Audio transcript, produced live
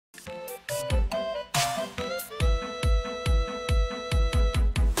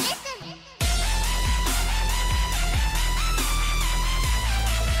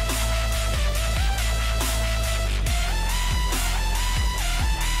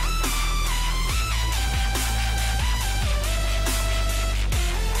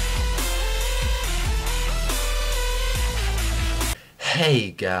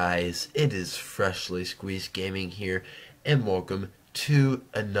Hey guys, it is Freshly Squeezed Gaming here, and welcome to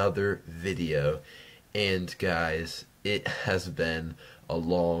another video. And guys, it has been a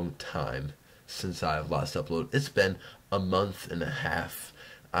long time since I've last uploaded. It's been a month and a half.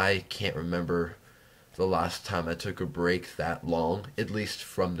 I can't remember the last time I took a break that long, at least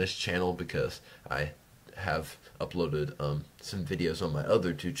from this channel, because I have uploaded some videos on my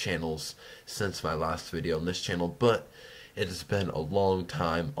other two channels since my last video on this channel, but it has been a long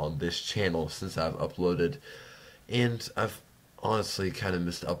time on this channel since I've uploaded, and I've honestly kind of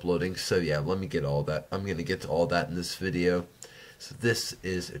missed uploading. So yeah, let me get all that. I'm gonna get to all that in this video. So this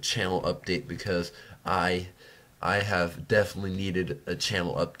is a channel update because I have definitely needed a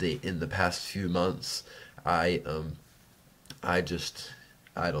channel update in the past few months. I don't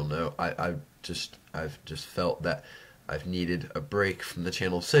know. I've just felt that I've needed a break from the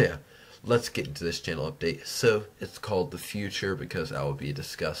channel. So yeah, let's get into this channel update. So it's called The Future because I will be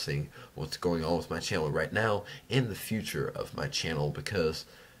discussing what's going on with my channel right now and the future of my channel, because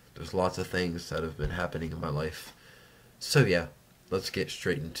there's lots of things that have been happening in my life. So yeah, let's get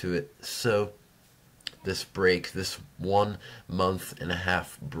straight into it. So this break, this 1 month and a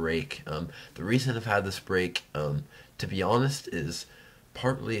half break, the reason I've had this break, to be honest, is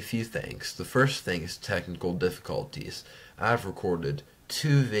partly a few things. The first thing is technical difficulties. I've recorded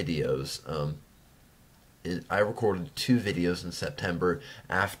two videos. I recorded two videos in September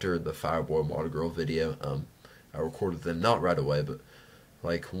after the Fireboy Water Girl video. I recorded them not right away, but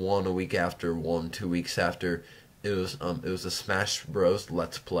like one a week after, one 2 weeks after. It was a Smash Bros.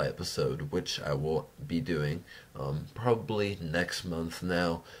 Let's Play episode, which I will be doing probably next month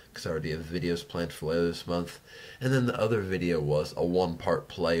now, because I already have videos planned for later this month. And then the other video was a one-part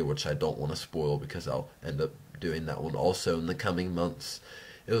play, which I don't want to spoil because I'll end up doing that one also in the coming months.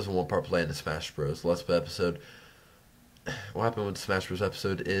 It was a one-part play in the Smash Bros. Let's Play episode. What happened with the Smash Bros.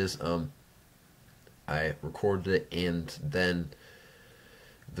 Episode is I recorded it, and then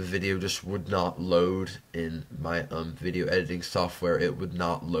the video just would not load in my video editing software. It would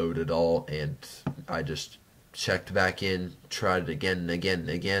not load at all, and I just checked back in, tried it again and again and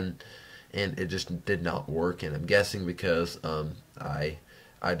again, and it just did not work. And I'm guessing because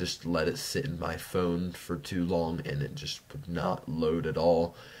I just let it sit in my phone for too long, and it just would not load at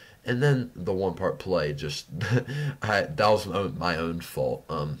all. And then the one-part play just that was my own fault.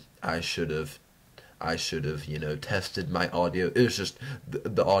 I should have, you know, tested my audio. It was just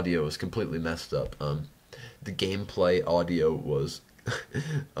the audio was completely messed up. The gameplay audio was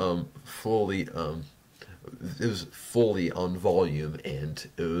fully it was fully on volume, and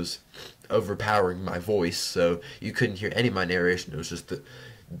it was overpowering my voice, so you couldn't hear any of my narration. It was just the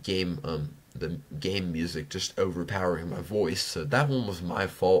game music just overpowering my voice. So that one was my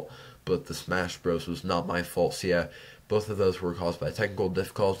fault, but the Smash Bros was not my fault. So yeah, both of those were caused by technical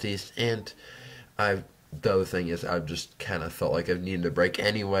difficulties, and the other thing is I've just kind of felt like I've needed a break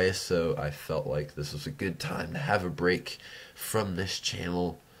anyway, so I felt like this was a good time to have a break from this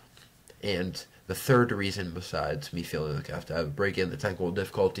channel. And the third reason, besides me feeling like I have to have a break in the technical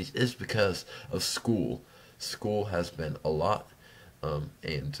difficulties, is because of school. School has been a lot,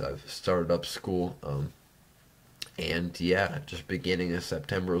 and I've started up school, and yeah, just beginning of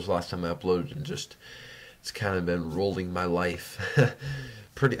September was the last time I uploaded, and just it's kind of been rolling my life.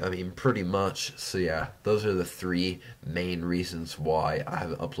 Pretty much. So yeah, those are the three main reasons why I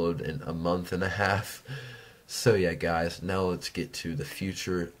haven't uploaded in a month and a half. So yeah, guys, now let's get to the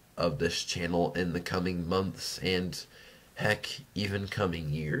future of this channel in the coming months, and heck, even coming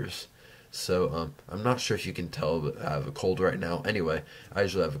years. So I'm not sure if you can tell, but I have a cold right now. Anyway, I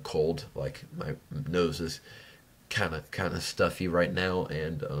usually have a cold. Like, my nose is kind of stuffy right now,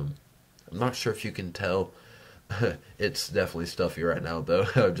 and I'm not sure if you can tell. It's definitely stuffy right now, though.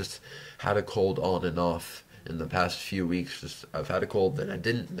 I've just had a cold on and off in the past few weeks. Just I've had a cold, then I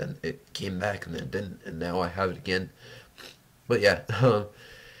didn't, then it came back, and then it didn't, and now I have it again. But yeah,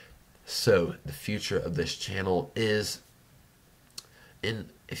 so the future of this channel is,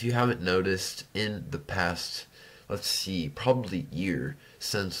 if you haven't noticed, in the past, let's see, probably year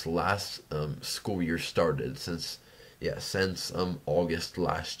since last school year started, since August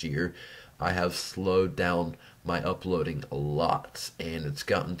last year, I have slowed down my uploading a lot, and it's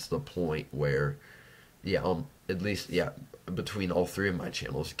gotten to the point where, yeah, at least, yeah, between all three of my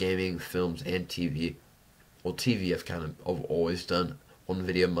channels, gaming, films, and TV. Well, TV I've always done one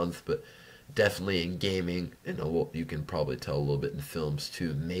video a month, but definitely in gaming, and you can probably tell a little bit in films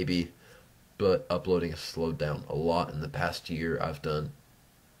too, maybe, but uploading has slowed down a lot in the past year. I've done,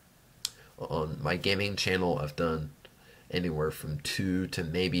 on my gaming channel, I've done anywhere from 2 to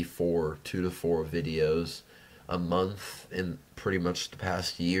 4 videos a month in pretty much the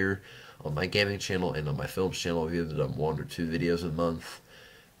past year on my gaming channel and on my films channel. I've either done 1 or 2 videos a month.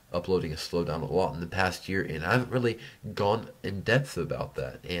 Uploading has slowed down a lot in the past year, and I haven't really gone in depth about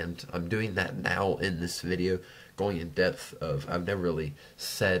that, and I'm doing that now in this video, going in depth of, I've never really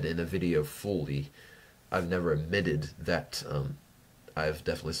said in a video fully, I've never admitted that I've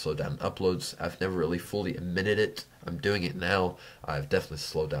definitely slowed down uploads. I've never really fully admitted it. I'm doing it now. I've definitely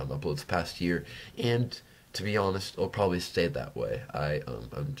slowed down uploads past year, and to be honest, it'll probably stay that way.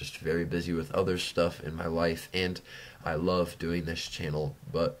 I'm just very busy with other stuff in my life, and I love doing this channel,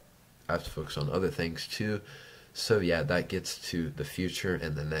 but I have to focus on other things too. So yeah, that gets to the future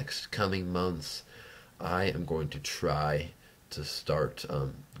and the next coming months. I am going to try to start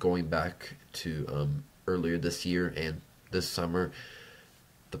going back to earlier this year and this summer.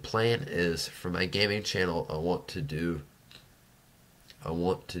 The plan is for my gaming channel, I want to do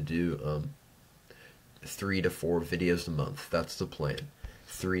 3 to 4 videos a month. That's the plan.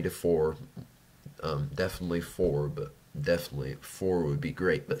 3 to 4, definitely 4, but definitely 4 would be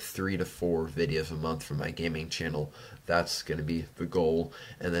great, but 3 to 4 videos a month for my gaming channel, that's going to be the goal.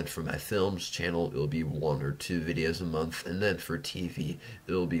 And then for my films channel, it'll be 1 or 2 videos a month, and then for TV,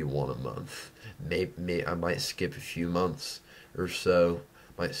 it'll be 1 a month. Maybe I might skip a few months or so,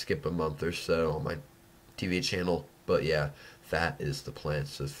 might skip a month or so on my TV channel, but yeah, that is the plan.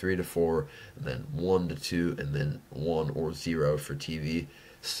 So 3 to 4, and then 1 to 2, and then 1 or 0 for TV.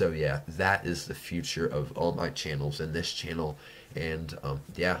 So yeah, that is the future of all my channels and this channel. And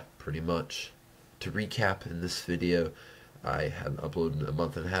yeah, pretty much to recap in this video, I haven't uploaded in a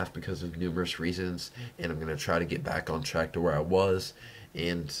month and a half because of numerous reasons, and I'm going to try to get back on track to where I was.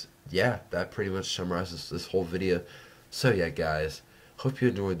 And yeah, that pretty much summarizes this whole video. So yeah, guys, hope you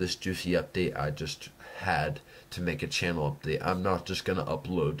enjoyed this juicy update. I just had to make a channel update. I'm not just gonna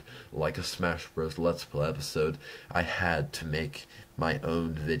upload like a Smash Bros. Let's Play episode. I had to make my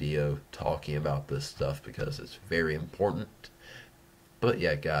own video talking about this stuff because it's very important. But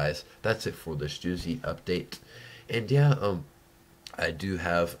yeah, guys, that's it for this juicy update. And yeah,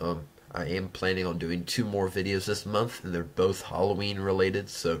 I am planning on doing 2 more videos this month, and they're both Halloween related,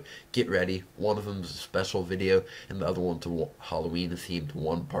 so get ready. One of them is a special video, and the other one's a Halloween themed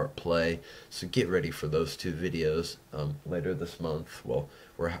 1-part play, so get ready for those 2 videos later this month. Well,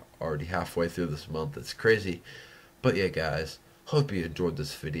 we're already halfway through this month, it's crazy. But yeah, guys, hope you enjoyed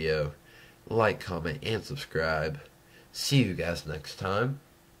this video. Like, comment, and subscribe. See you guys next time.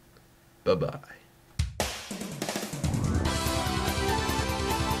 Bye-bye.